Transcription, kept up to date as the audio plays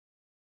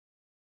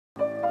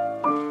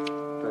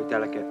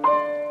delicate.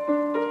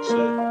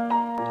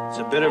 It's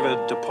a bit of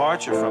a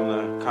departure from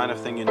the kind of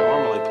thing you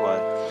normally play.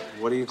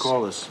 What do you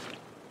call this?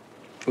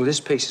 Well, this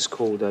piece is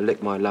called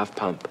Lick My Love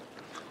Pump.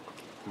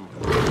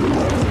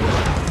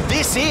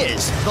 This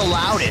is the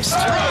loudest,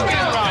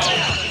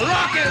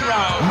 rock and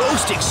roll,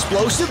 most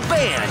explosive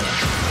band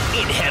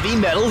in heavy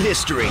metal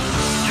history.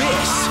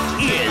 This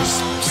is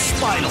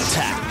Spinal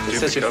Tap.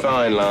 There's such a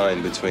fine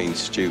line between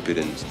stupid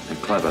and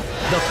clever.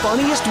 The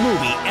funniest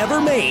movie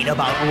ever made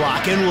about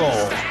rock and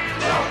roll.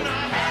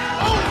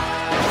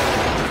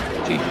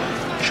 He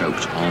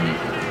choked on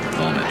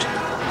vomit.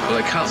 Well,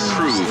 they can't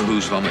prove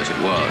whose vomit it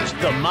was.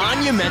 The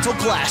monumental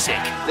classic.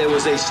 There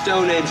was a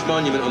Stone Age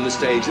monument on the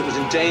stage that was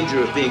in danger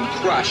of being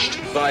crushed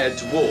by a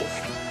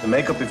dwarf. The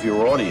makeup of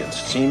your audience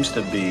seems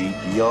to be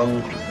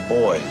young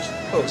boys.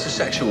 Oh, it's a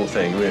sexual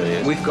thing,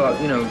 really. We've got,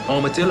 you know,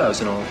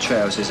 armadillos in our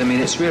trousers. I mean,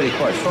 it's really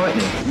quite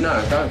frightening.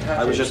 No, don't touch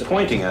I was just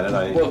pointing at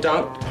it. Well,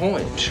 don't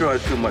point. I'm sure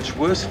I'd feel much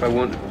worse if I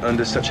weren't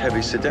under such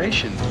heavy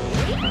sedation.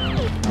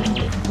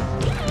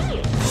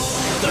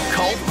 The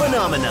cult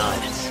phenomenon.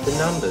 The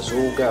numbers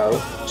all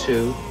go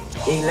to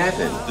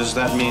 11. Does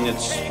that mean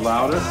it's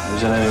louder?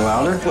 Is it any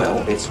louder?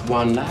 Well, it's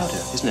one louder,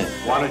 isn't it?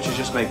 Why don't you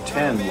just make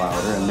 10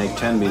 louder and make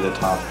 10 be the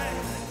top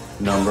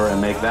number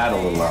and make that a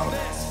little louder?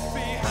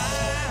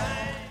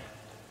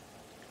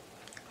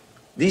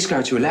 These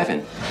go to 11.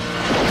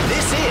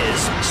 This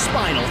is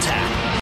Spinal Tap.